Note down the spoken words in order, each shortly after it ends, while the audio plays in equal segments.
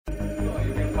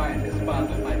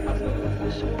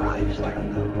Some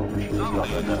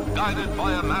guided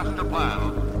by a master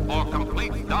plan for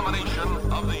complete domination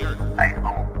of the Earth. I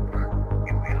hope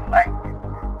you will like it.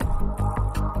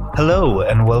 Hello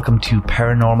and welcome to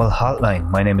Paranormal Hotline.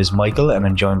 My name is Michael and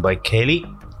I'm joined by Kaylee.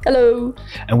 Hello.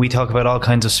 And we talk about all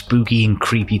kinds of spooky and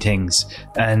creepy things.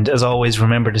 And as always,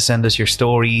 remember to send us your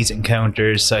stories,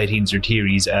 encounters, sightings or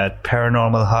theories at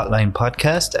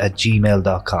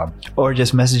paranormalhotlinepodcast@gmail.com, or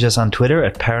just message us on Twitter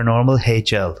at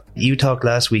paranormalhl. You talked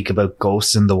last week about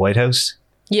ghosts in the White House.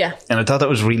 Yeah. And I thought that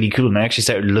was really cool, and I actually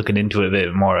started looking into it a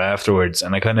bit more afterwards,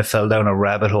 and I kind of fell down a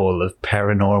rabbit hole of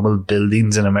paranormal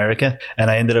buildings in America,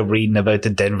 and I ended up reading about the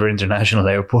Denver International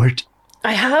Airport.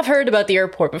 I have heard about the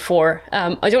airport before.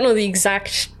 I don't know I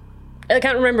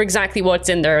can't remember exactly what's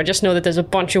in there. I just know that there's a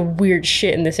bunch of weird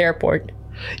shit in this airport.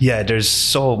 Yeah, there's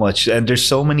so much, and there's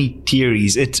so many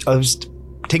theories. I was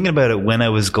thinking about it when I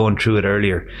was going through it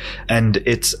earlier, and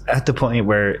it's at the point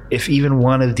where if even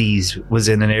one of these was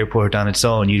in an airport on its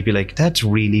own, you'd be like, that's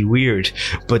really weird.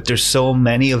 But there's so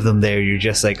many of them there, you're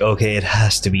just like, okay, it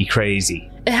has to be crazy.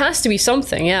 It has to be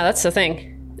something, yeah, that's the thing.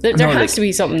 There has to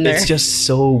be something there. It's just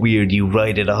so weird. You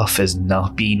write it off as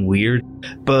not being weird.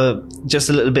 But just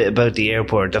a little bit about the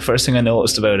airport. The first thing I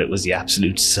noticed about it was the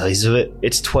absolute size of it.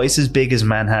 It's twice as big as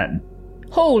Manhattan.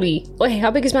 Holy. Wait,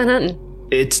 how big is Manhattan?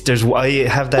 I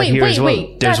have that here as well.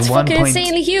 That's fucking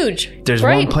insanely huge. There's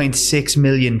right? 1.6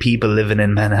 million people living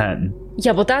in Manhattan.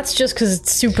 Yeah, but that's just because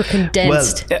it's super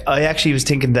condensed. Well, I actually was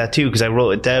thinking that too, because I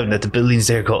wrote it down that the buildings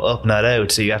there go up, not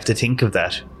out, so you have to think of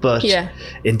that. But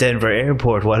in Denver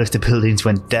Airport, what if the buildings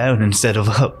went down instead of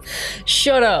up?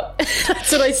 Shut up.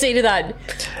 That's what I say to that.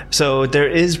 So there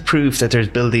is proof that there's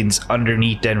buildings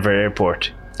underneath Denver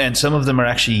Airport, and some of them are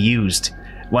actually used.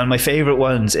 One of my favourite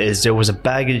ones is there was a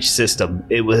baggage system.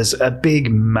 It was a big,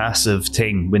 massive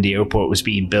thing when the airport was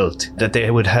being built, that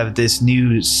they would have this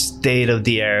new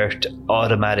state-of-the-art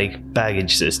automatic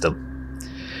baggage system.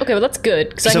 Okay, well that's good,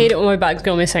 because I hate it when my bags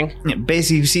go missing.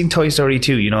 Basically, you've seen Toy Story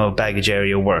 2, you know how a baggage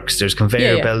area works. There's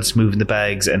conveyor belts moving the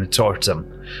bags and it sorts them.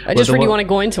 I just really want to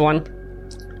go into one.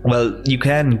 Well, you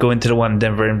can go into the one in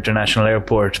Denver International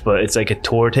Airport, but it's like a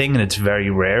tour thing and it's very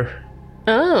rare.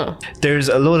 Oh. There's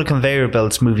a load of conveyor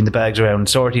belts moving the bags around and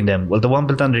sorting them. Well, the one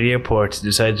built under the airport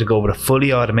decided to go with a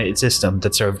fully automated system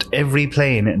that served every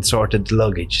plane and sorted the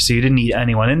luggage, so you didn't need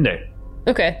anyone in there.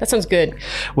 Okay, that sounds good.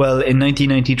 Well, in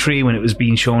 1993, when it was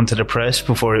being shown to the press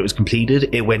before it was completed,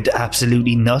 it went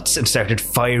absolutely nuts and started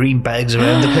firing bags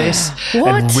around the place.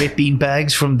 What? And ripping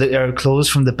bags from clothes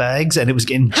from the bags, and it was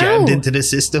getting jammed into the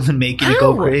system and making it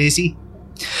go crazy.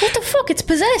 What the fuck? It's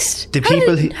possessed.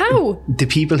 How? The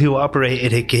people who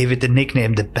operated it gave it the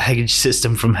nickname the baggage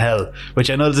system from hell, which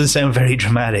I know doesn't sound very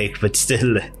dramatic, but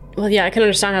still. Well, yeah, I can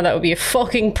understand how that would be a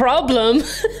fucking problem.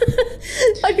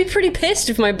 I'd be pretty pissed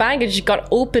if my baggage got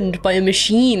opened by a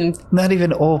machine. Not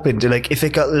even opened, like if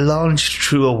it got launched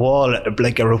through a wall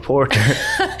like a reporter.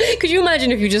 Could you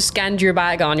imagine if you just scanned your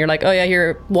bag on, you're like, oh yeah,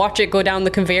 here, watch it go down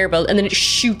the conveyor belt, and then it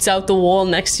shoots out the wall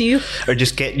next to you? Or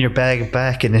just getting your bag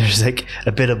back and there's like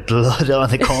a bit of blood on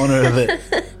the corner of it.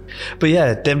 But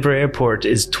yeah, Denver Airport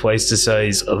is twice the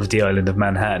size of the island of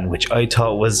Manhattan, which I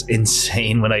thought was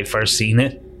insane when I first seen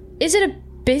it. Is it a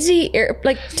busy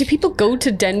do people go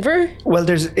to Denver? Well,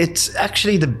 it's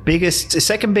actually the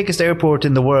second biggest airport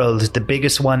in the world, the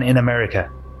biggest one in America.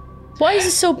 Why is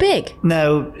it so big?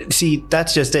 Now, see,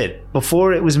 that's just it.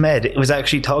 Before it was made, it was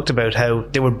actually talked about how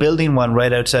they were building one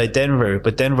right outside Denver,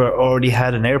 but Denver already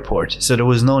had an airport, so there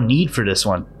was no need for this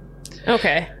one.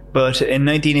 Okay. But in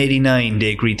 1989, they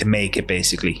agreed to make it,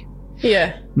 basically.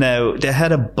 Yeah. Now, they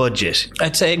had a budget.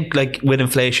 I'd say, like, with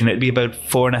inflation, it'd be about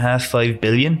 $4.5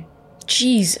 billion.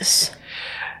 Jesus.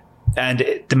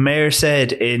 And the mayor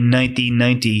said in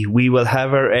 1990, we will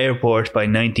have our airport by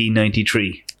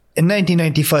 1993. In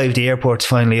 1995, the airport's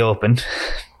finally opened.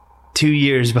 2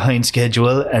 years behind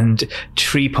schedule and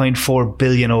 $3.4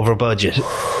 billion over budget.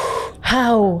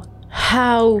 How?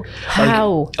 I'll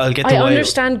get the I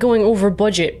understand going over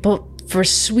budget, but for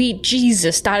sweet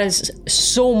Jesus, that is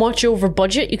so much over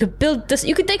budget. You could build this.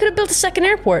 They could have built a second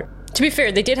airport. To be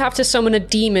fair, they did have to summon a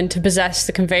demon to possess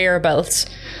the conveyor belts.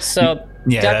 So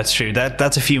yeah, that's true.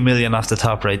 That's a few million off the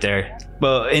top right there.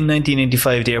 But in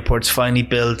 1985, the airport's finally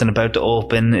built and about to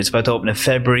open. It's about to open in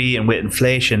February, and with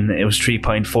inflation, it was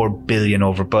 $3.4 billion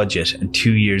over budget and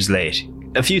 2 years late.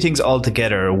 A few things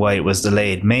altogether why it was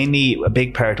delayed. Mainly, a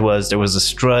big part was there was a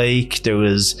strike. There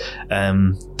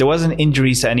wasn't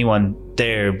injuries to anyone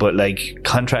there, but like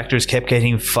contractors kept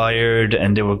getting fired,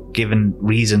 and they were given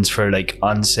reasons for like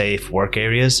unsafe work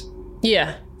areas.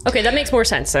 Yeah. Okay, that makes more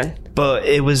sense then. But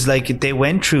it was like they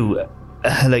went through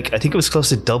like I think it was close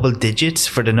to double digits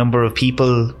for the number of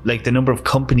people, like the number of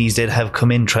companies they'd have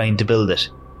come in trying to build it.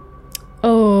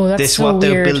 Oh, that's They so swapped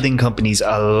out weird. building companies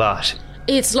a lot.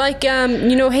 It's like,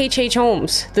 you know, H.H.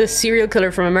 Holmes, the serial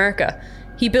killer from America.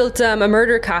 He built a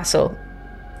murder castle.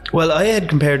 Well, I had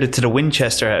compared it to the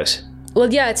Winchester House.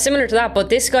 Well, yeah, it's similar to that, but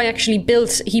this guy actually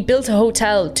built a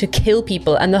hotel to kill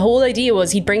people, and the whole idea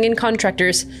was he'd bring in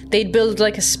contractors, they'd build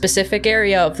like a specific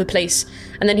area of the place,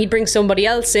 and then he'd bring somebody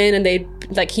else in, and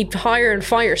he'd hire and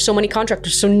fire so many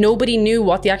contractors, so nobody knew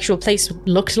what the actual place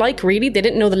looked like, really. They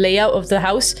didn't know the layout of the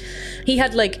house. He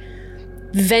had like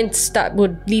vents that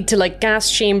would lead to like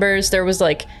gas chambers. There was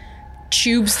like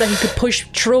tubes that he could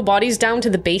throw bodies down to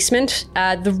the basement.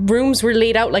 The rooms were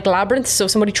laid out like labyrinths, so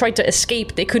if somebody tried to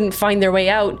escape, they couldn't find their way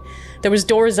out. There was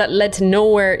doors that led to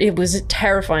nowhere. It was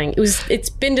terrifying. It's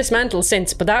been dismantled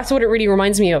since, but that's what it really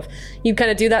reminds me of. You kind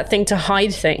of do that thing to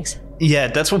hide things. Yeah,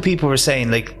 that's what people were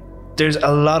saying. Like, there's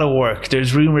a lot of work.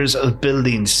 There's rumors of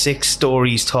buildings 6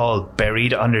 stories tall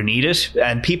buried underneath it,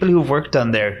 and people who've worked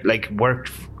on there, like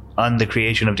worked on the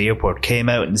creation of the airport, came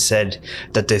out and said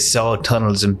that they saw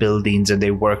tunnels and buildings and they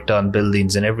worked on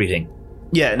buildings and everything.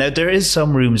 Yeah, now there is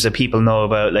some rooms that people know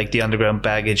about, like the underground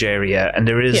baggage area, and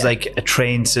there is like a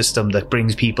train system that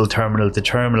brings people terminal to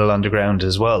terminal underground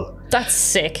as well. That's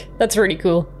sick. That's really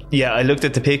cool. Yeah, I looked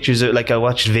at the pictures, I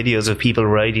watched videos of people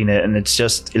riding it, and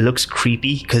it looks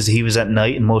creepy because he was at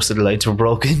night and most of the lights were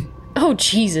broken. Oh,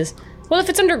 Jesus. Well, if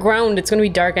it's underground, it's going to be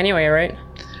dark anyway, right?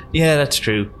 Yeah, that's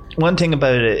true. One thing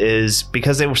about it is,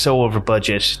 because they were so over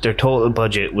budget, their total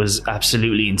budget was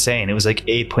absolutely insane. It was like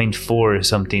 8.4 or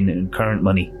something in current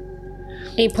money.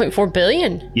 8.4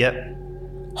 billion? Yep.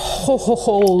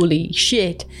 Holy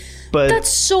shit. But That's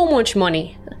so much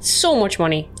money. So much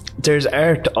money. there's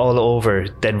art all over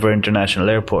Denver International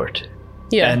Airport.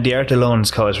 Yeah. And the art alone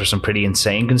is cause for some pretty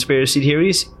insane conspiracy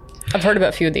theories. I've heard about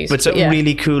a few of these. But something yeah.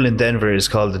 really cool in Denver is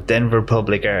called the Denver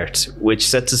Public Art, which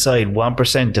sets aside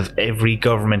 1% of every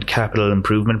government capital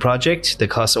improvement project that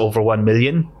costs over $1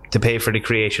 million to pay for the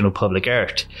creation of public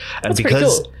art. And That's pretty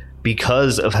cool.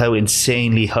 because of how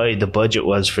insanely high the budget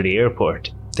was for the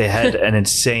airport, they had an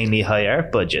insanely high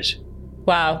art budget.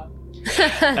 Wow.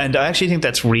 And I actually think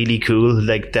that's really cool,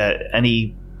 like that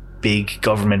any big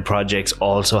government projects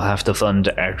also have to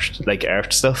fund art, like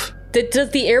art stuff. Does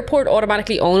the airport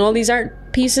automatically own all these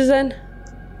art pieces then?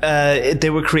 They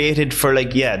were created for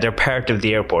they're part of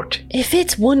the airport. If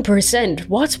it's 1%,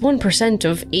 what's 1%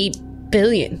 of 8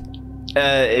 billion?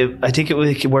 I think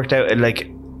it worked out at like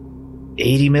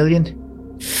 80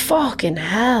 million. Fucking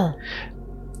hell.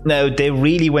 Now, they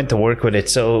really went to work with it.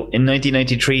 So in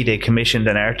 1993, they commissioned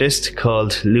an artist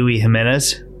called Louis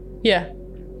Jimenez, Yeah.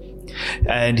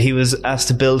 and he was asked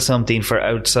to build something for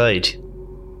outside.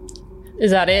 Is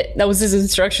that it? That was his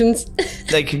instructions?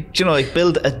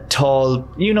 Build a tall,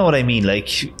 you know what I mean? Like,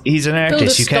 he's an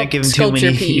artist. You can't give him too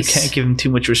many, you can't give him too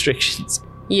much restrictions.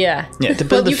 Yeah. Yeah, to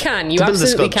build well, you can. You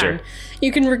absolutely can.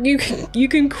 You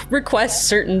can request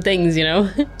certain things, you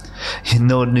know?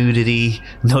 No nudity,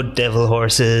 no devil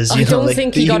horses. I don't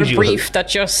think he got usual. a brief that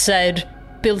just said,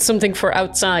 build something for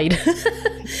outside.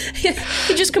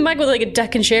 He just come back with like a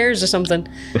deck and chairs or something.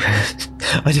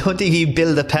 I don't think he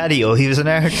built a patio. He was an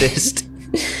artist.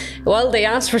 Well, they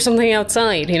asked for something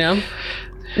outside, you know?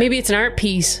 Maybe it's an art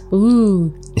piece.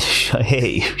 Ooh.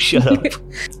 Hey, shut up.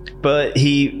 But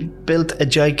he built a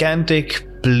gigantic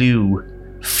blue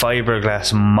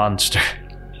fiberglass monster.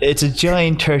 It's a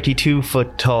giant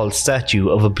 32-foot tall statue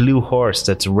of a blue horse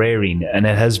that's rearing, and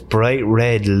it has bright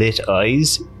red lit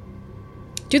eyes.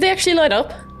 Do they actually light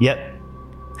up? Yep.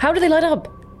 How do they light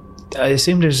up? I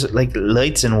assume there's like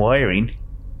lights and wiring.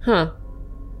 Huh.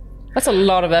 That's a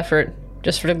lot of effort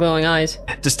just for the glowing eyes.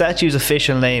 The statue's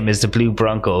official name is the Blue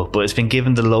Bronco, but it's been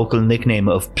given the local nickname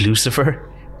of Blucifer.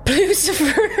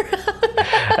 Lucifer.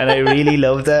 And I really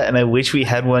love that, and I wish we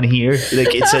had one here.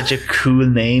 Like, it's such a cool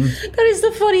name. That is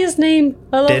the funniest name.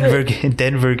 I love it.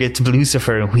 Denver gets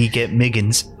Blucifer and we get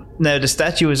Miggins. Now, the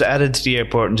statue was added to the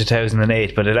airport in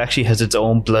 2008, but it actually has its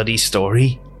own bloody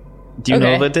story. Do you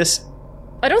know about this?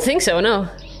 I don't think so, no.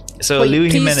 So Wait, Louis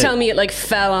please Jimenez. tell me it like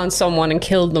fell on someone and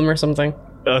killed them or something.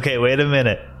 Okay, wait a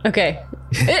minute. Okay.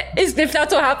 If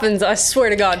that's what happens, I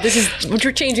swear to God,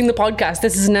 we're changing the podcast.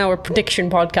 This is now a prediction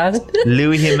podcast.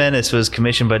 Louis Jimenez was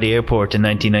commissioned by the airport in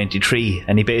 1993,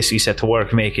 and he basically set to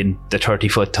work making the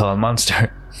 30-foot tall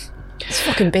monster. It's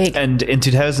fucking big. And in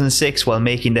 2006, while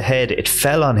making the head, it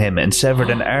fell on him and severed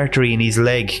an artery in his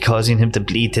leg, causing him to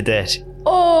bleed to death.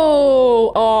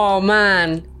 Oh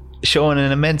man. showing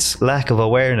an immense lack of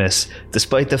awareness,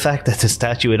 despite the fact that the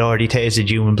statue had already tasted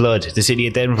human blood. The city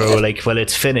of Denver were like, well,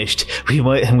 it's finished.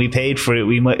 We paid for it.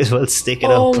 We might as well stick it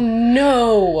Oh up.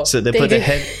 no! So they put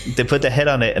the head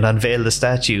on it and unveiled the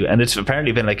statue, and it's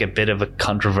apparently been like a bit of a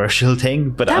controversial thing.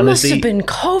 But That honestly, must have been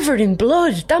covered in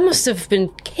blood. That must have been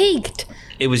caked.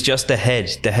 it was just the head.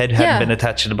 The head hadn't Yeah. been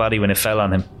attached to the body when it fell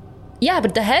on him. Yeah,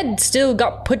 but the head still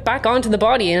got put back onto the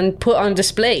body and put on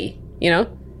display, you know?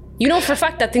 You know for a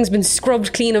fact that thing's been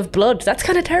scrubbed clean of blood. That's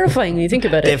kind of terrifying when you think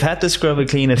about it. They've had to scrub it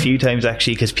clean a few times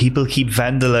actually, because people keep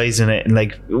vandalizing it, and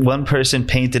like one person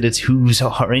painted its hooves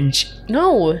orange.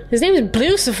 No, his name is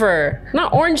Blucifer,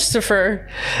 not Orange-cifer.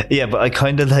 Yeah, but I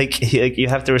kind of like you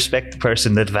have to respect the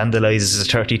person that vandalizes a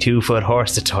 32-foot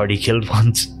horse that's already killed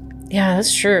once. Yeah,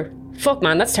 that's true. Fuck,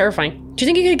 man, that's terrifying. Do you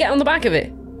think you could get on the back of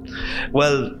it?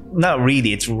 Well, not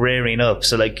really. It's rearing up,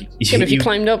 so like Yeah, but if you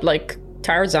climbed up like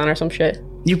Tarzan or some shit.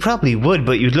 you probably would,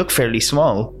 but you'd look fairly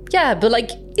small. Yeah, but like,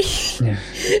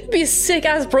 it'd be a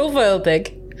sick-ass profile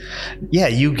pic. Yeah,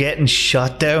 you getting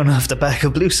shot down off the back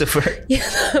of Lucifer. Yeah,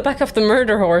 back off the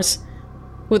murder horse.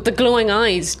 With the glowing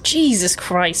eyes. Jesus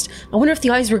Christ. I wonder if the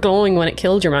eyes were glowing when it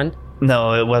killed your man.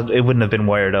 No, it wouldn't have been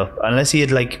wired up unless he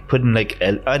had like put in like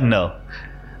I don't know.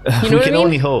 You know We what can I mean?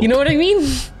 only hope. You know what I mean?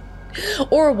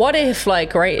 Or what if,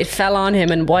 like, right, it fell on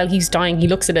him and while he's dying, he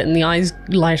looks at it and the eyes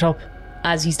light up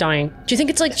as he's dying. Do you think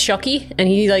it's like Chucky and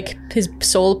he, like, his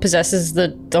soul possesses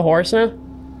the horse now?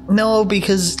 No,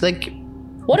 because like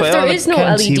What by if there all is no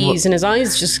accounts, he LEDs and his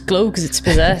eyes just glow because it's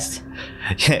possessed?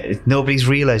 yeah, nobody's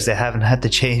realised they haven't had to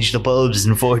change the bulbs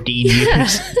in 14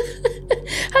 years.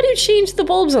 How do you change the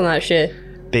bulbs on that shit?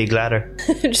 Big ladder.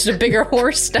 Just a bigger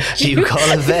horse statue? You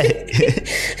call a vet.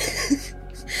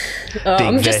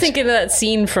 I'm Big just vet. thinking of that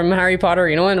scene from Harry Potter,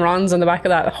 you know, when Ron's on the back of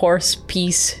that horse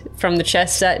piece from the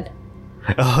chess set.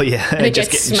 Oh yeah, And it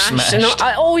just gets getting smashed. And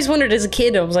I always wondered as a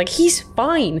kid, I was like, he's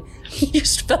fine. He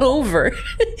just fell over.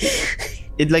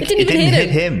 It didn't even hit hit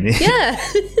him. Yeah.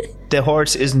 The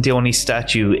horse isn't the only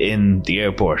statue in the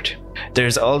airport.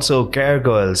 There's also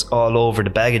gargoyles all over the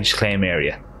baggage claim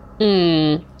area.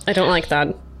 I don't like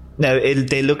that. Now,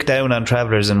 they look down on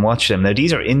travellers and watch them. Now,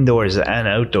 these are indoors and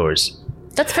outdoors.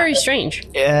 That's very strange.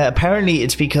 Apparently,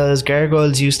 it's because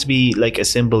gargoyles used to be like a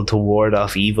symbol to ward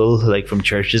off evil, like from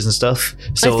churches and stuff.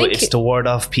 So think it's to ward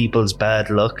off people's bad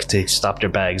luck, to stop their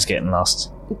bags getting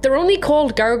lost. They're only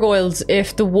called gargoyles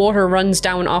if the water runs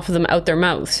down off of them out their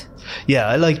mouths. Yeah,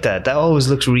 I like that. That always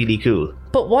looks really cool.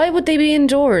 But why would they be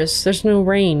indoors? There's no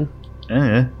rain.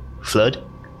 Flood.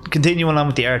 Continuing on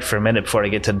with the art for a minute before I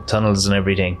get to the tunnels and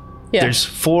everything. Yeah. There's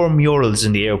 4 murals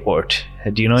in the airport.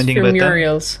 Do you know anything For about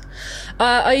murals.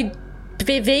 I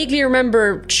vaguely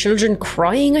remember children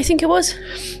crying, I think it was.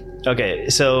 that? Okay,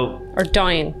 so Or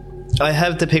dying. I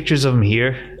have the pictures of them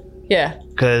here Yeah.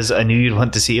 because I knew you'd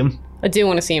want to see them. I do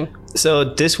want to see him. So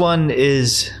this one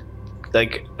is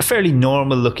like a fairly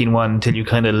normal looking one until you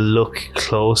kind of look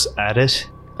close at it.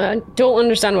 I don't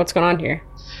understand what's going on here.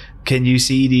 Can you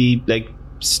see the like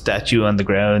statue on the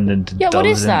ground and the Yeah, what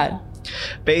doves is and- that?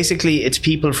 Basically, it's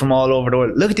people from all over the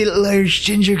world. Look at the little Irish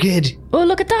ginger kid. Oh,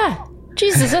 look at that.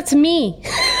 Jesus, that's me.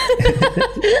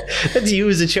 That's you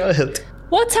as a child.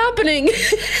 What's happening?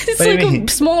 It's What do you like mean?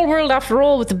 a small world after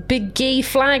all with a big gay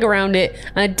flag around it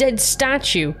and a dead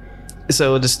statue.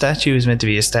 So the statue is meant to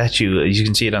be a statue, as you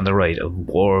can see it on the right, of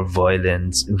war,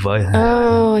 violence,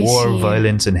 Oh, I war, see.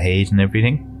 violence, and hate and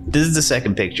everything. This is the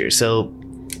second picture. So,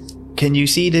 can you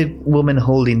see the woman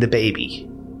holding the baby?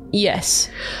 Yes.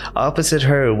 Opposite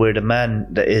her, where the man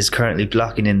that is currently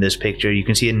blocking in this picture, you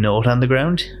can see a note on the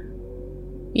ground.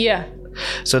 Yeah.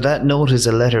 So that note is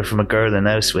a letter from a girl in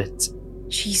Auschwitz.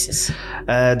 Jesus.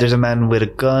 There's a man with a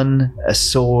gun, a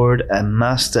sword, a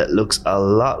mask that looks a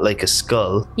lot like a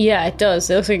skull. Yeah, it does.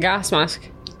 It looks like a gas mask.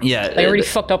 Yeah, Like a really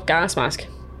fucked up gas mask.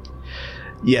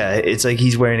 yeah, it's like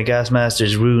he's wearing a gas mask.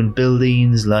 There's ruined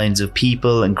buildings, lines of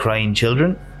people, and crying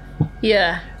children.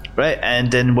 Yeah. Right,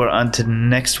 and then we're on to the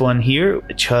next one here.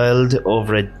 A child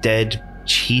over a dead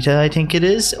cheetah, I think it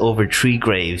is, over 3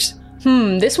 graves.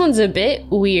 This one's a bit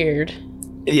weird.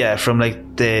 Yeah, from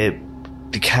like the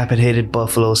decapitated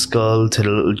buffalo skull to the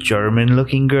little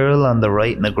German-looking girl on the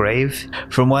right in the grave.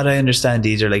 From what I understand,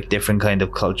 these are like different kind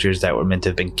of cultures that were meant to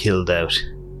have been killed out.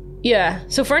 Yeah.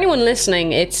 So for anyone listening,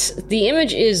 the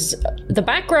image is the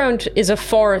background is a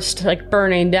forest like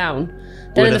burning down.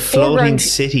 Then in With the a floating foreground,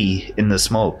 city in the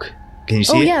smoke. Can you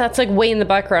see oh it? yeah, that's like way in the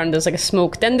background. There's like a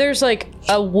smoke. Then there's like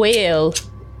a whale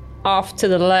off to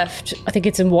the left. I think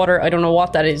it's in water. I don't know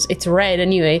what that is. It's red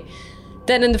anyway.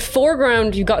 Then in the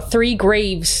foreground, you've got 3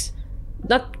 graves,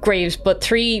 not graves, but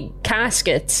 3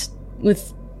 caskets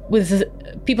with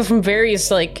people from various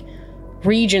like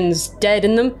regions dead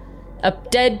in them. A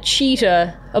dead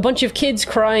cheetah, a bunch of kids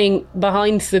crying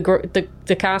behind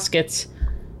the caskets,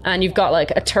 and you've got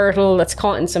like a turtle that's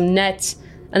caught in some nets,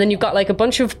 and then you've got like a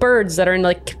bunch of birds that are in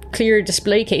like clear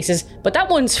display cases, but that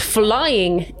one's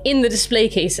flying in the display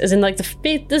case, as in like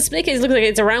the display case looks like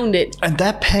it's around it. And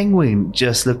that penguin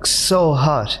just looks so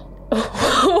hot.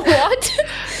 What?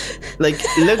 Like,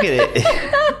 look at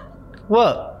it.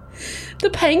 What? The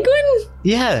penguin?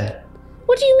 Yeah.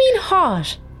 What do you mean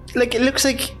hot? Like, it looks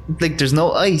like there's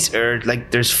no ice, or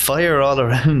like there's fire all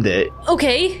around it.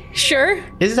 Okay, sure.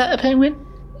 Is that a penguin?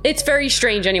 It's very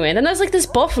strange anyway. And then there's like this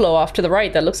buffalo off to the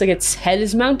right that looks like its head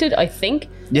is mounted, I think.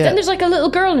 Yeah. Then there's like a little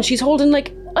girl and she's holding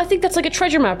like, I think that's like a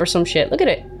treasure map or some shit. Look at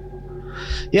it.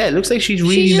 Yeah, it looks like she's She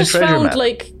reading a just treasure found map.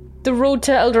 like the road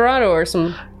to El Dorado or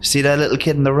something. See that little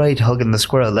kid on the right hugging the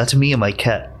squirrel? That's me and my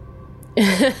cat.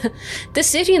 The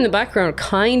city in the background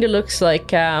kind of looks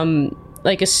like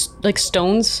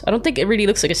stones. I don't think it really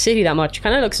looks like a city that much.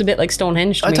 Kind of looks a bit like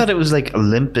Stonehenge to I me. thought it was like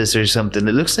Olympus or something.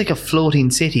 It looks like a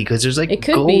floating city because there's like It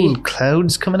could gold be.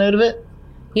 clouds coming out of it.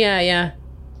 Yeah.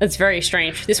 It's very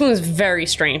strange. This one is very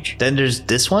strange. Then there's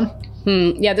this one.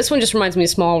 Yeah, this one just reminds me of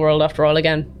Small World after all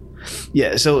again.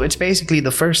 Yeah, so it's basically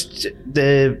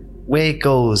the way it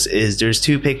goes is there's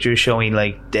two pictures showing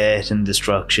like death and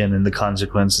destruction and the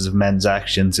consequences of men's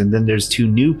actions, and then there's two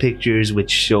new pictures which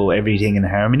show everything in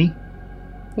harmony.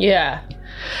 Yeah.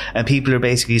 And people are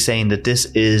basically saying that this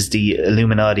is the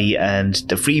Illuminati and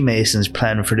the Freemasons'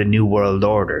 plan for the New World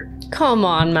Order. Come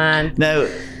on, man. Now,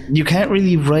 you can't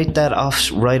really write that off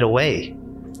right away,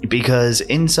 because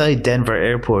inside Denver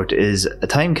Airport is a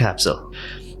time capsule.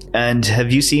 And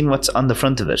have you seen what's on the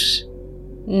front of it?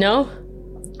 No?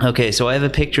 Okay, so I have a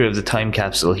picture of the time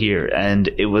capsule here, and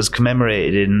it was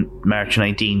commemorated in March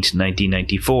 19th,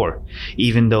 1994,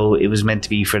 even though it was meant to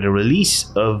be for the release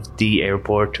of the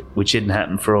airport, which didn't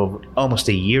happen for almost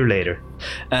a year later.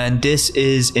 And this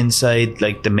is inside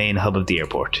like the main hub of the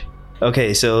airport.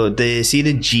 Okay, so see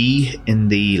the G in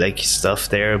the like stuff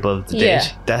there above the Yeah.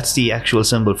 date? That's the actual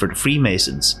symbol for the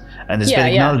Freemasons, and it's Yeah,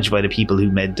 been yeah. acknowledged by the people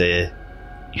who made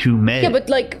Yeah, but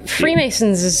like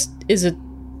Freemasons is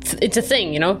it's a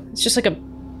thing, you know? It's just like a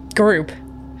group.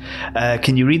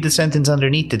 Can you read the sentence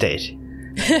underneath the date?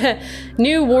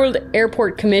 New World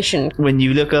Airport Commission. When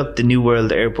you look up the New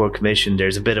World Airport Commission,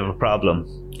 there's a bit of a problem.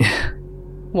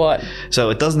 What? So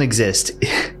it doesn't exist.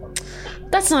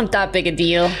 That's not that big a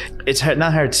deal. It's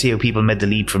not hard to see how people made the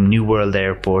leap from New World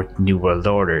Airport to New World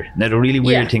Order. Now, the really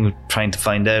weird Yeah. thing of trying to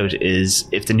find out is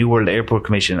if the New World Airport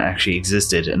Commission actually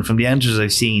existed. And from the answers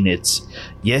I've seen, it's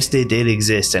yes, they did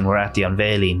exist and were at the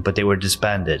unveiling, but they were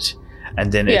disbanded.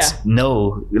 And then it's Yeah.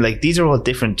 no, like these are all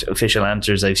different official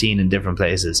answers I've seen in different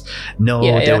places. No,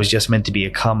 Yeah, there yeah. was just meant to be a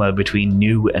comma between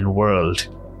new and world.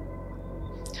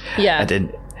 Yeah. And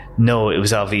then no, it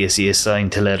was obviously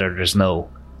assigned to let others know.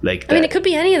 Like I mean, that. it could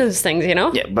be any of those things, you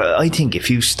know? Yeah, but I think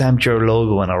if you stamped your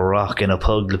logo on a rock in a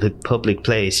public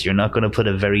place, you're not going to put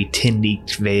a very thinly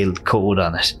veiled code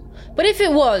on it. But if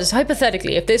it was,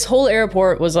 hypothetically, if this whole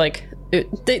airport was like...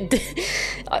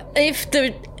 if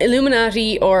the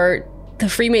Illuminati or the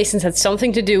Freemasons had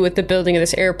something to do with the building of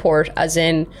this airport, as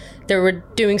in they were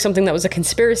doing something that was a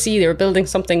conspiracy, they were building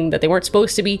something that they weren't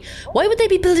supposed to be, why would they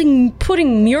be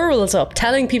putting murals up,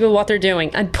 telling people what they're doing,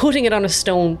 and putting it on a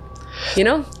stone? You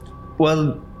know?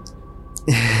 Well,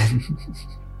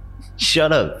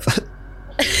 shut up.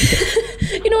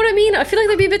 You know what I mean? I feel like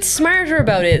they'd be a bit smarter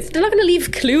about it. They're not going to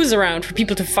leave clues around for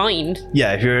people to find.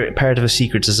 Yeah, if you're part of a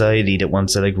secret society that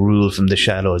wants to like rule from the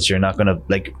shadows, you're not going to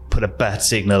like put a bat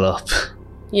signal up.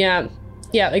 Yeah,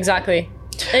 exactly.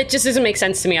 It just doesn't make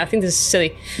sense to me. I think this is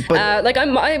silly. But- like,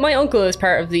 my uncle is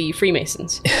part of the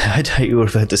Freemasons. I thought you were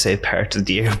about to say part of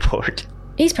the airport.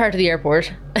 He's part of the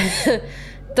airport.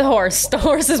 The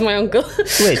horse is my uncle.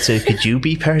 Wait, so could you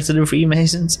be part of the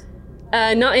Freemasons?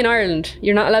 Not in Ireland.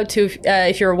 You're not allowed to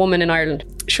if you're a woman in Ireland.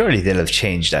 Surely they'll have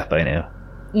changed that by now.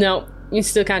 No, you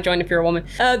still can't join if you're a woman.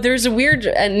 There's a weird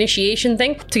initiation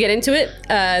thing to get into it.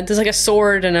 There's like a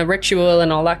sword and a ritual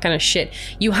and all that kind of shit.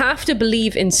 You have to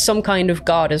believe in some kind of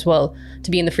god as well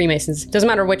to be in the Freemasons. Doesn't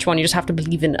matter which one, you just have to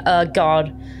believe in a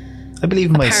god. I believe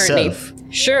in Apparently. myself.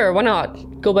 Sure, why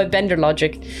not? Go by Bender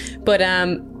logic. But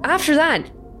after that,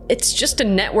 it's just a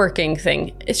networking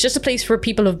thing. It's just a place for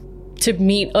people to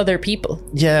meet other people.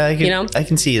 Yeah, I can, You know? I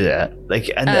can see that. Like,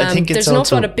 and I think it's there's an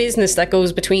also awful lot of business that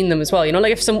goes between them as well. You know,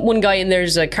 like if one guy in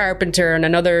there's a carpenter and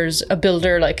another's a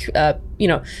builder, like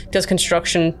does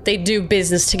construction, they do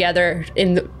business together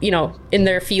in in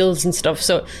their fields and stuff.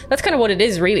 So that's kind of what it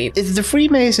is, really. Is the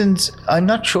Freemasons, I'm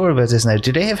not sure about this now.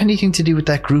 Do they have anything to do with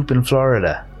that group in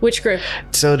Florida? Which group?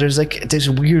 So there's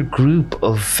a weird group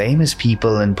of famous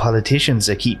people and politicians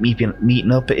that keep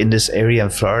meeting up in this area in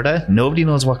Florida. Nobody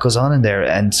knows what goes on in there,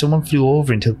 and someone flew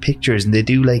over and took pictures, and they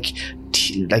do like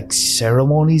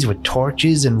ceremonies with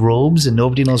torches and robes, and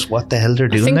nobody knows what the hell they're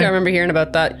doing. I think there. I remember hearing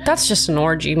about that. That's just an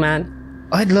orgy, man.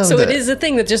 I'd love So that. it is a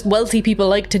thing that just wealthy people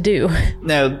like to do.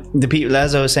 Now, the people,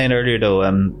 as I was saying earlier, though,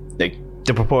 like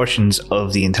the proportions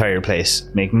of the entire place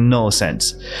make no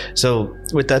sense. So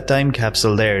with that time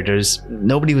capsule there,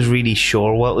 nobody was really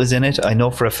sure what was in it. I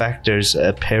know for a fact there's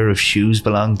a pair of shoes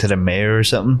belonging to the mayor or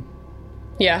something.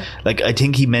 Yeah. Like, I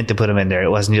think he meant to put them in there. It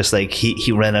wasn't just like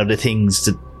he ran out of things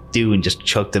to do and just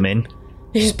chucked them in.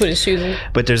 He just put his shoes in.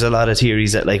 But there's a lot of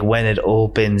theories that, like, when it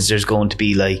opens, there's going to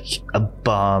be like a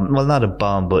bomb. Well, not a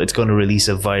bomb, but it's going to release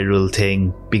a viral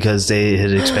thing because they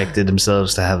had expected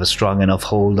themselves to have a strong enough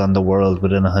hold on the world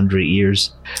within 100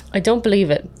 years. I don't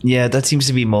believe it. Yeah, that seems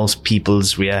to be most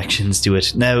people's reactions to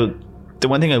it. Now, the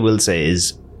one thing I will say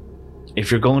is,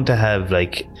 if you're going to have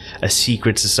like a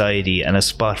secret society and a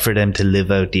spot for them to live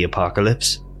out the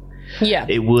apocalypse, Yeah.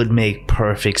 it would make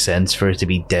perfect sense for it to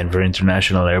be Denver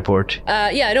International Airport.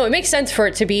 Yeah, no, it makes sense for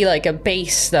it to be like a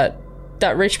base that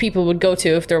rich people would go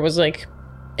to if there was like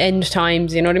end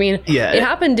times, you know what I mean? Yeah. It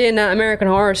happened in American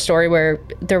Horror Story where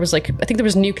there was like, I think there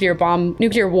was nuclear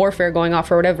warfare going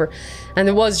off or whatever. And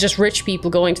there was just rich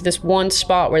people going to this one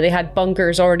spot where they had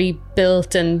bunkers already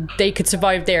built and they could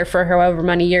survive there for however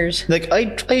many years. Like,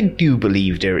 I do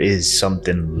believe there is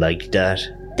something like that.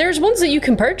 There's ones that you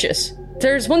can purchase.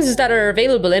 There's ones that are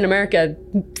available in America,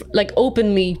 like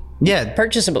openly Yeah.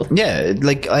 purchasable. Yeah,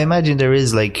 like, I imagine there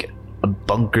is like a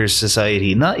bunker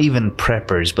society, not even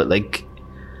preppers, but like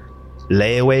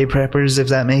layaway preppers, if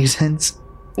that makes sense.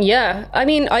 Yeah, I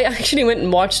mean, I actually went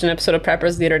and watched an episode of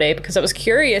Preppers the other day because I was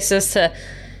curious as to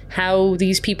how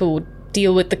these people would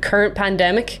deal with the current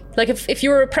pandemic. Like, if you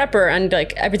were a prepper and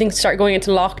like everything started going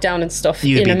into lockdown and stuff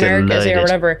You'd in be America delighted. or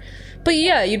whatever. But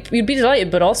yeah, you'd be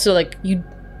delighted, but also like you'd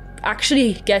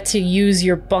actually get to use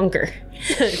your bunker.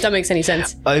 If that makes any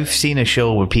sense. I've seen a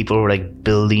show where people were like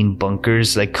building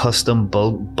bunkers, like custom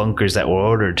bunkers that were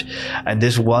ordered, and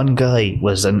this one guy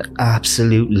was an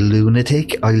absolute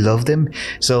lunatic. I loved him.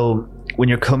 So when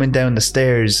you're coming down the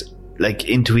stairs, like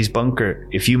into his bunker,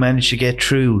 if you manage to get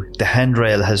through, the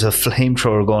handrail has a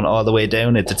flamethrower going all the way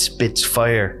down it that spits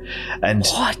fire. And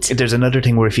What? there's another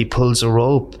thing where if he pulls a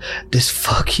rope, this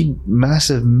fucking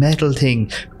massive metal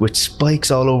thing with spikes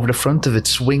all over the front of it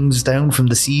swings down from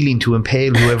the ceiling to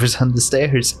impale whoever's on the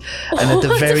stairs. And at the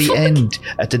What the very fuck? end,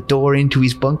 at the door into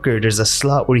his bunker, there's a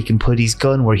slot where he can put his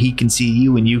gun where he can see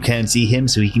you and you can't see him,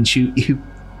 so he can shoot you.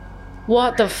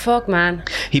 What the fuck, man?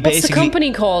 He What's the basically-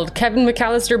 company called? Kevin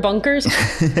McAllister Bunkers?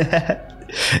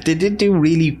 They did do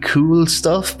really cool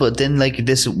stuff, but then like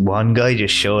this one guy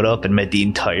just showed up and made the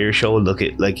entire show look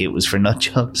like it was for nut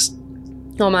jobs.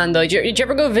 Oh man, though, did you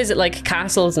ever go visit like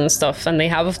castles and stuff and they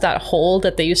have that hole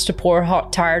that they used to pour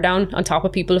hot tar down on top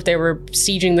of people if they were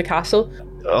sieging the castle?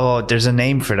 Oh, there's a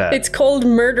name for that. It's called the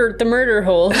murder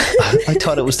hole. I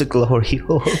thought it was the glory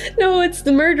hole. No, it's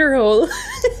the murder hole.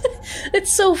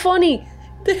 It's so funny.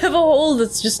 They have a hole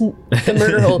that's just the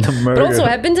murder hole. The murder But also, hole.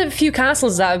 I've been to a few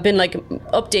castles that have been like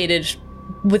updated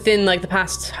within like the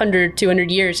past 100,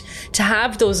 200 years to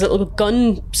have those little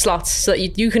gun slots so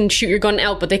that you can shoot your gun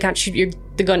out, but they can't shoot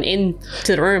the gun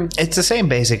into the room. It's the same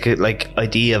basic like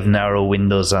idea of narrow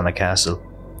windows on a castle.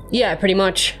 Yeah, pretty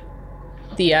much.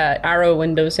 The arrow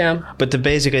windows, yeah. But the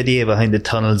basic idea behind the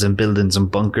tunnels and buildings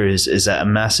and bunkers is that a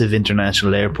massive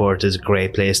international airport is a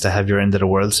great place to have your end of the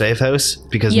world safe house,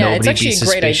 because Yeah, it's nobody'd be actually a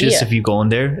great suspicious idea. if you go in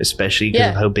there, especially because Yeah.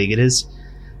 of how big it is.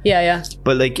 Yeah.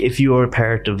 But like if you are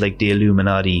part of like the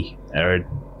Illuminati or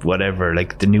whatever,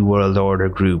 like the New World Order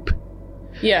group,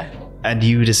 Yeah. and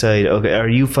you decide, okay, or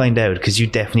you find out, because you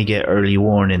definitely get early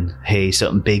warning, hey,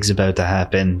 something big's about to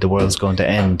happen, the world's going to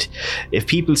end. If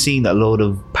people seeing a load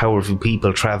of powerful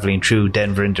people traveling through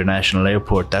Denver International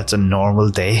Airport, that's a normal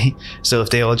day. So if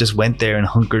they all just went there and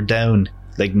hunkered down,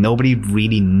 like nobody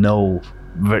really know.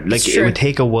 Like It's it true. would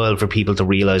take a while for people to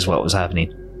realize what was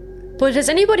happening. But has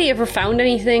anybody ever found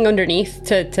anything underneath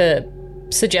to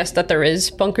suggest that there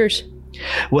is bunkers?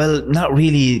 Well, not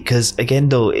really, because again,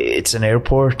 though, it's an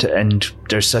airport and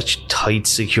there's such tight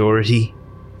security.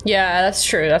 Yeah, that's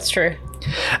true.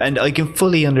 And I can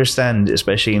fully understand,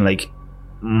 especially in like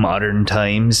modern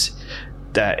times,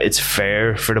 that it's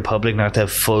fair for the public not to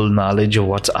have full knowledge of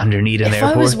what's underneath an If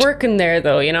airport. I was working there,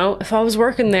 though, if I was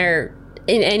working there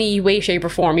in any way, shape, or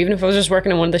form, even if I was just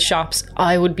working in one of the shops,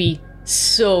 I would be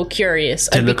so curious.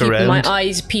 I'd look be keeping my around?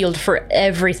 eyes peeled for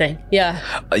everything. Yeah.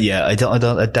 Yeah, I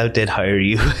doubt they'd hire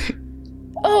you.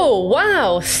 Oh,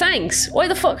 wow, thanks. Why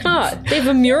the fuck not? They have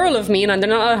a mural of me and they're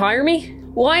not allowed to hire me?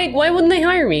 Why wouldn't they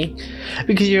hire me?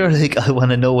 Because you're like, I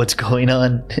want to know what's going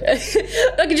on.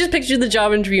 I can just picture the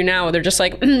job interview now. They're just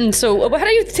like, so how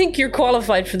do you think you're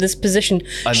qualified for this position?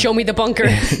 Show me the bunker.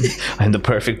 I'm the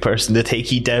perfect person to take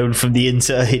you down from the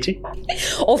inside.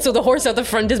 Also, the horse out the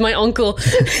front is my uncle.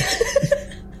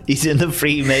 He's in the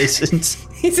Freemasons.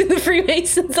 He's in the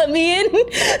Freemasons. Let me in.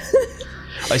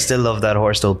 I still love that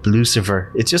horse though, Lucifer.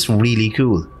 It's just really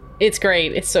cool. It's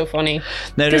great. It's so funny.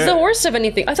 Now, Does the horse have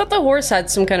anything? I thought the horse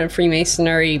had some kind of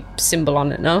Freemasonry symbol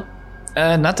on it, no?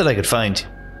 not that I could find.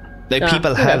 Like,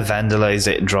 people okay. have vandalized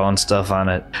it and drawn stuff on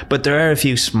it. But there are a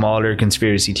few smaller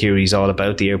conspiracy theories all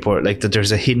about the airport, like that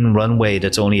there's a hidden runway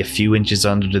that's only a few inches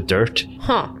under the dirt.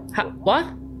 Huh. What?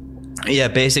 Yeah,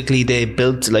 basically they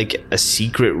built like a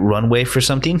secret runway for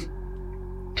something.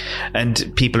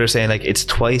 And people are saying like it's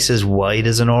twice as wide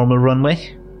as a normal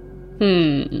runway.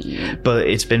 But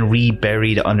it's been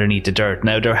reburied underneath the dirt.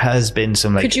 Now there has been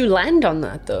some like... Could you land on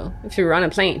that though, if you were on a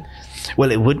plane?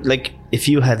 Well, it would, like, if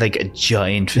you had like a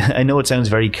giant... I know it sounds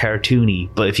very cartoony,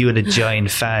 but if you had a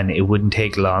giant fan, it wouldn't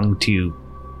take long to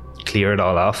clear it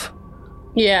all off.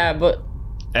 Yeah, but...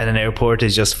 And an airport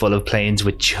is just full of planes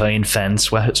with giant fans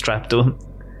strapped to them.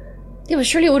 Yeah, but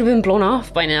surely it would have been blown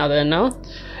off by now then, no?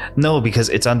 No, because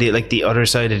it's on the other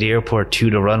side of the airport to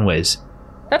the runways.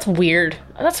 That's weird.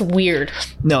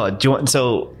 No, do you want...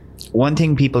 So, one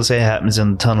thing people say happens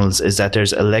in the tunnels is that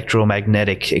there's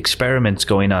electromagnetic experiments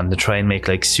going on to try and make,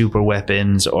 like, super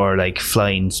weapons or, like,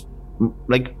 flying...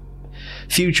 Like,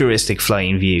 futuristic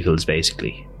flying vehicles,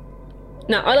 basically.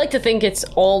 Now, I like to think it's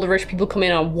all the rich people come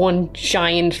in on one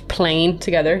giant plane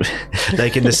together.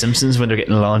 Like in The Simpsons when they're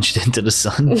getting launched into the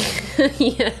sun.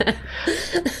 Yeah.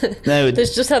 Now,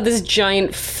 There's just had this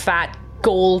giant fat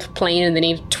gold plane and they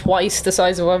need twice the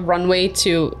size of a runway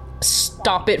to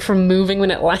stop it from moving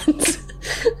when it lands.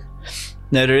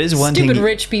 now there is one Stupid thing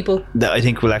rich people. that I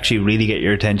think will actually really get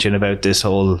your attention about this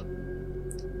whole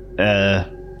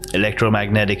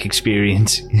electromagnetic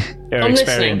experience or I'm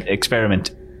listening.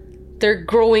 experiment. They're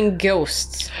growing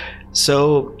ghosts.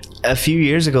 So a few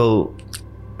years ago,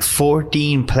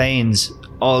 14 planes,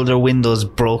 all their windows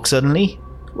broke suddenly.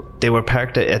 They were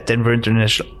parked at Denver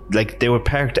International, like they were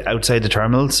parked outside the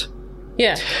terminals.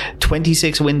 Yeah.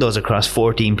 26 windows across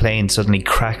 14 planes suddenly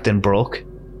cracked and broke.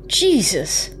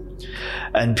 Jesus.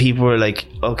 And people were like,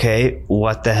 okay,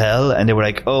 what the hell? And they were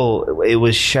like, oh, it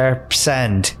was sharp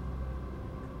sand.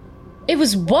 It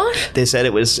was what? They said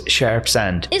it was sharp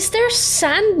sand. Is there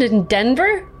sand in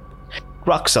Denver?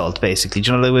 Rock salt, basically.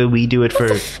 Do you know the way we do it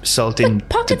for salting?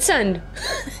 Pocket sand.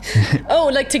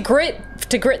 Oh, like to grit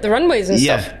the runways and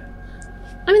Yeah. stuff.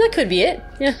 I mean, that could be it.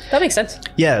 Yeah, that makes sense.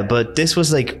 Yeah, but this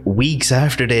was like weeks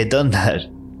after they had done that.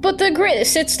 But the grit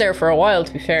sits there for a while,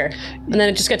 to be fair. And then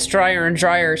it just gets drier and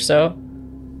drier, so...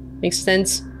 Makes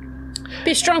sense.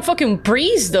 Be a strong fucking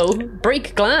breeze, though.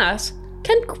 Break glass.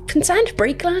 Can sand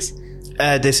break glass?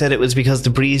 They said it was because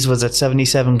the breeze was at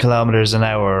 77 kilometers an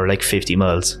hour, or like 50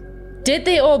 miles. Did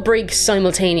they all break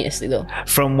simultaneously, though?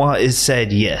 From what is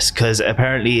said, yes, because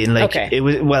apparently in like... Okay. It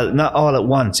was, well, not all at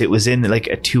once. It was in like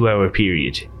a 2-hour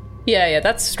period. Yeah,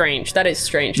 that's strange. That is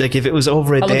strange. Like if it was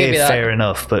over a I'll give day, you that. fair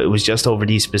enough, but it was just over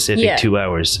these specific Yeah. 2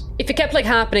 hours. If it kept like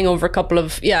happening over a couple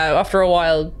of... Yeah, after a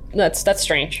while, that's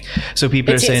strange. So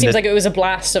people are It saying seems that like it was a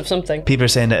blast of something. people are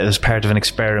saying that it was part of an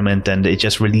experiment and it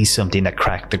just released something that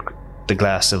cracked the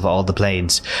glass of all the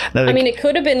planes. Now, I like, mean, it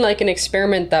could have been like an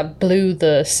experiment that blew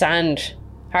the sand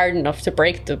hard enough to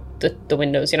break the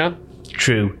windows, you know?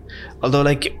 true. Although,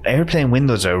 like, airplane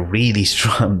windows are really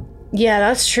strong. Yeah,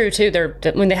 that's true too. They're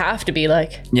when they have to be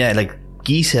like. Yeah, like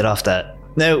geese hit off that.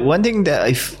 Now, one thing that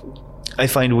I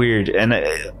find weird, and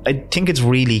I think it's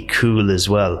really cool as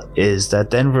well, is that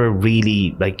Denver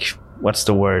really, like, what's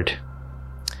the word?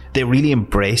 They really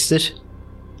embraced it.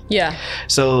 Yeah.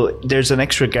 So there's an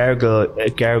extra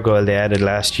gargoyle they added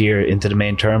last year into the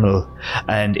main terminal,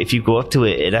 and if you go up to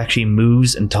it, it actually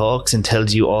moves and talks and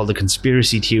tells you all the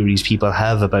conspiracy theories people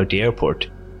have about the airport.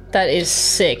 That is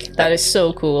sick. That is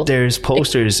so cool. There's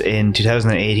posters in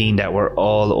 2018 that were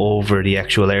all over the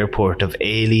actual airport of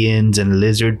aliens and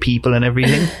lizard people and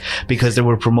everything because they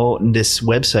were promoting this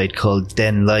website called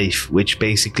Den Life, which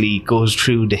basically goes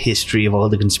through the history of all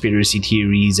the conspiracy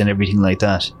theories and everything like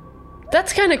that.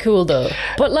 That's kind of cool though.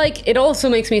 But like, it also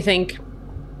makes me think,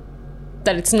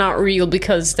 that it's not real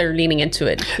because they're leaning into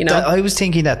it, you know? I was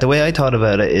thinking that the way I thought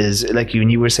about it is like when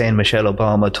you were saying Michelle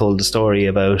Obama told the story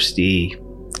about the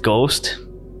ghost.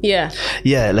 Yeah.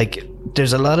 Yeah, like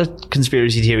there's a lot of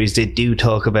conspiracy theories they do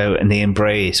talk about and they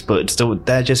embrace, but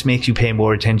that just makes you pay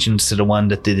more attention to the one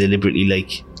that they deliberately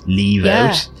like leave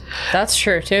out. That's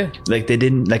true too. Like they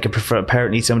didn't like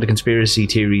apparently some of the conspiracy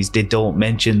theories they don't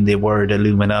mention the word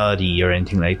Illuminati or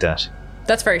anything like that.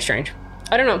 That's very strange.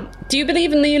 I don't know. Do you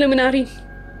believe in the Illuminati?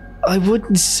 I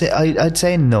wouldn't say. I'd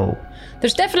say no.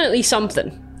 There's definitely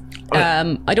something.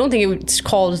 I don't think it's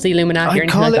called the Illuminati or I'd anything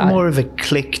call like it that. more of a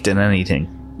clique than anything.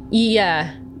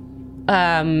 Yeah.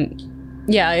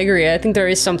 Yeah, I agree. I think there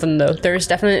is something though. There's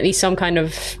definitely some kind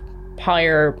of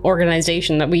higher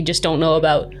organization that we just don't know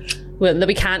about. Well, that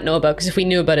we can't know about, because if we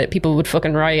knew about it, people would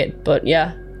fucking riot. But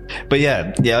yeah. But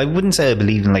yeah, I wouldn't say I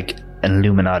believe in like an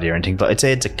Illuminati or anything, but I'd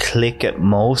say it's a clique at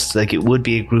most. Like it would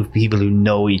be a group of people who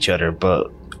know each other,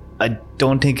 but I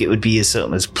don't think it would be as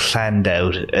something as planned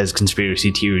out as conspiracy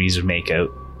theories would make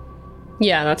out.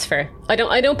 Yeah, that's fair. I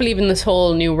don't believe in this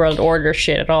whole new world order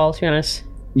shit at all, to be honest.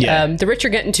 Yeah. The rich are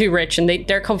getting too rich and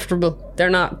they're comfortable.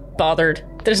 They're not bothered.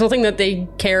 There's nothing that they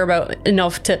care about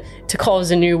enough to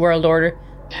cause a new world order.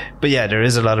 But yeah, there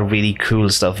is a lot of really cool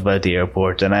stuff about the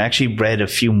airport, and I actually read a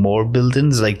few more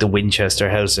buildings like the Winchester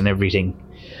House and everything.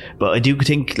 But I do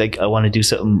think like I want to do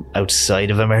something outside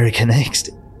of America next.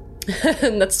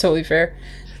 That's totally fair.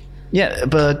 Yeah,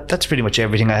 but that's pretty much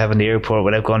everything I have in the airport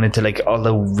without going into like all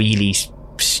the really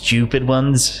stupid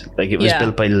ones. Like it was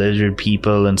built by lizard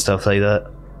people and stuff like that.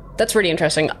 That's really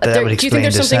interesting. Would Do you think explain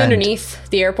there's the something sand. underneath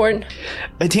the airport?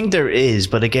 I think there is,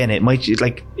 but again, it might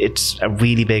like it's a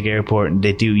really big airport and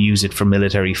they do use it for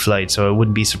military flights, so I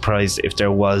wouldn't be surprised if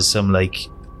there was some like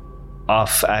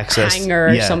off access Hangar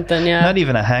or something, yeah. Not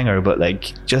even a hangar, but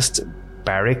like just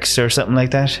barracks or something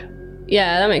like that.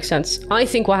 Yeah, that makes sense. I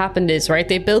think what happened is, right,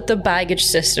 they built the baggage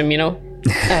system, you know,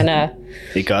 and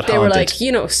They got they haunted. were like,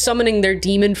 you know, summoning their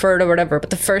demon for it or whatever, but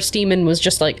the first demon was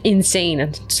just like insane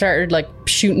and started like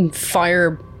shooting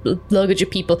fire luggage at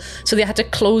people, so they had to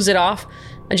close it off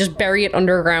and just bury it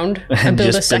underground and build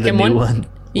a just build second new one.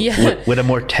 Yeah. with a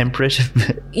more temperate.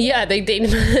 Yeah, they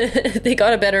they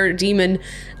got a better demon,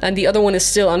 and the other one is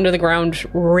still under the ground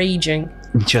raging,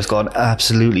 Just gone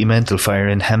absolutely mental,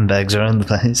 firing handbags around the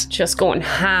place. just going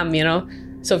ham, you know.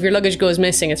 So if your luggage goes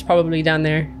missing, it's probably down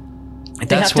there.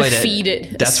 They have to feed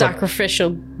it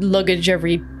sacrificial luggage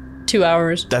every 2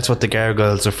 hours. That's what the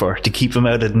gargoyles are for, to keep them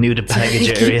out of the baggage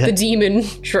Keep area. the demon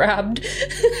trapped.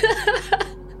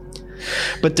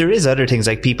 But there is other things,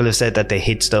 like people have said that they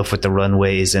hit stuff with the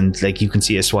runways, and like you can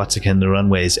see a swastika in the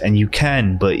runways, and you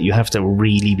can, but you have to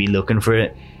really be looking for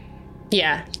it.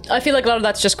 Yeah, I feel like a lot of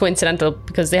that's just coincidental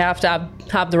because they have to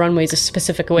have the runways a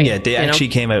specific way. Yeah, they actually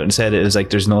came out and said it was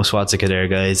like, there's no swastika there,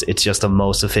 guys. It's just the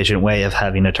most efficient way of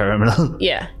having a terminal.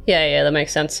 Yeah, that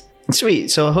makes sense. Sweet.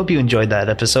 So I hope you enjoyed that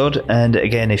episode. And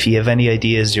again, if you have any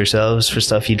ideas yourselves for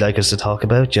stuff you'd like us to talk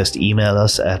about, just email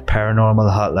us at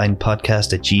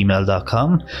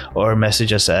paranormalhotlinepodcast@gmail.com or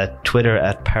message us at Twitter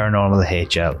at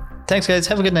paranormalhl. Thanks, guys.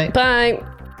 Have a good night. Bye.